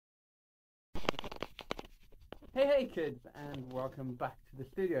Hey kids, and welcome back to the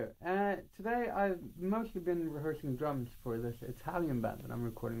studio. Today I've mostly been rehearsing drums for this Italian band that I'm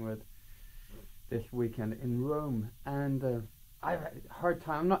recording with this weekend in Rome, and I've had a hard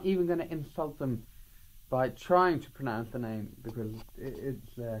time. I'm not even going to insult them by trying to pronounce the name because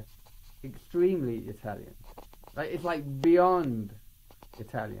it's extremly Italian. It's like beyond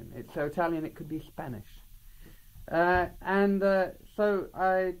Italian. It's so Italian it could be Spanish. So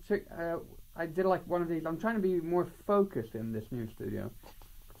I did like one of these. I'm trying to be more focused in this new studio,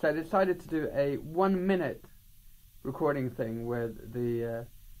 so I decided to do a 1 minute recording thing with the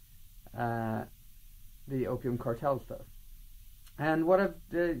Opium Cartel stuff. And what I've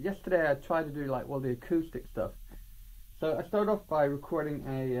yesterday I tried to do the acoustic stuff. So I started off by recording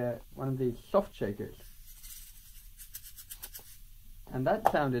a one of these soft shakers, and that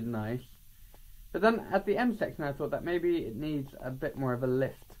sounded nice. But then at the end section I thought that maybe it needs a bit more of a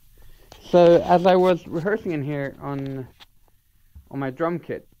lift. So as I was rehearsing in here on my drum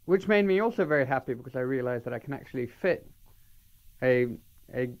kit, which made me also very happy because I realized that I can actually fit a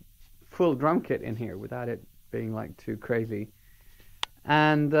full drum kit in here without it being like too crazy.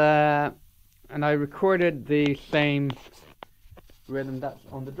 And I recorded the same rhythm that's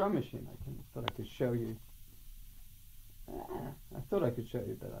on the drum machine. I thought I could show you. I thought I could show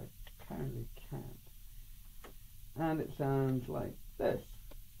you, but I apparently can't. And it sounds like this,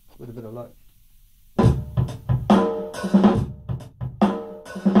 with a bit of luck. So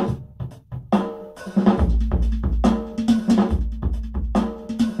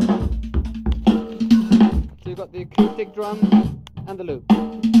you've got the acoustic drum and the loop,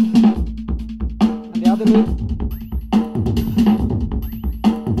 and the other loop.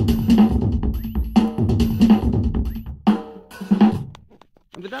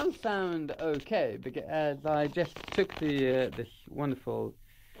 And the drums sound okay because I just took this wonderful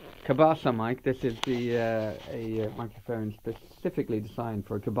Cabasa mic. This is a microphone specifically designed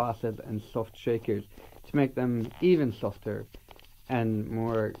for cabasas and soft shakers to make them even softer and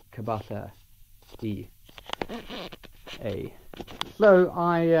more cabasa-y. So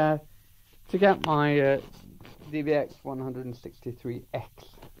I took out my DVX 163X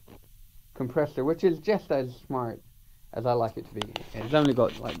compressor, which is just as smart as I like it to be. It's only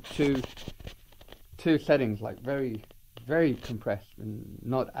got like two settings, like very compressed and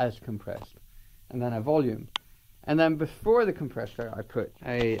not as compressed, and then a volume. And then before the compressor I put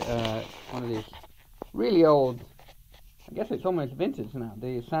a one of these really old, I guess it's almost vintage now,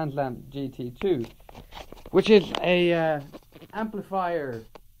 the Soundslamp GT2, which is a amplifier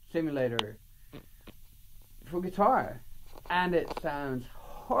simulator for guitar, and it sounds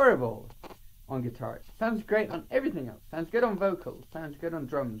horrible on guitar. It sounds great on everything else. Sounds good on vocals, sounds good on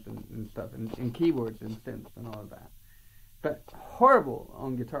drums and stuff, and keyboards and synths and all of that, but horrible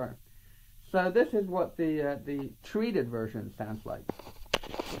on guitar. So this is what the treated version sounds like.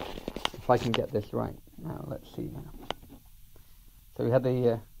 If I can get this right. Now let's see now. So we have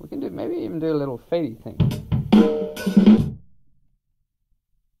the we can do maybe even do a little fadey thing.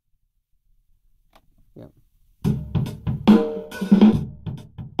 Yep.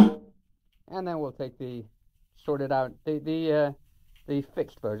 And then we'll take the sorted out the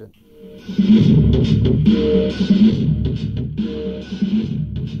fixed version.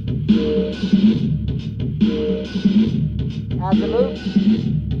 Add the loop.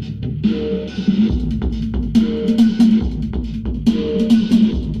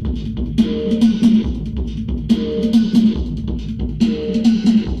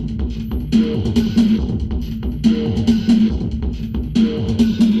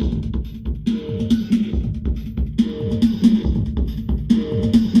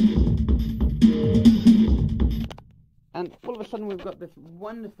 And all of a sudden we've got this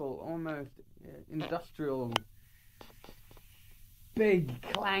wonderful, almost industrial, big,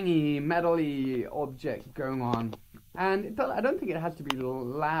 clangy, metal-y object going on. And I don't think it has to be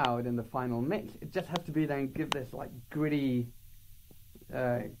loud in the final mix. It just has to be then give this like gritty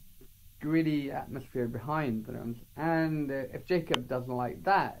atmosphere behind the drums. And if Jacob doesn't like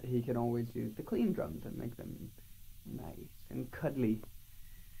that, he can always use the clean drums and make them nice and cuddly.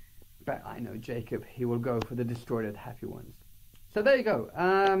 But I know Jacob, he will go for the distorted, happy ones. So there you go.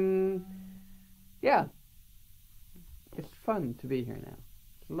 Yeah. It's fun to be here now.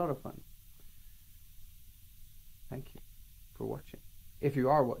 It's a lot of fun. Thank you for watching. If you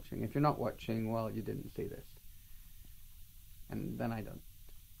are watching. If you're not watching, well, you didn't see this. And then I don't.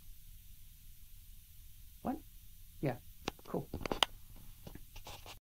 What? Yeah. Cool.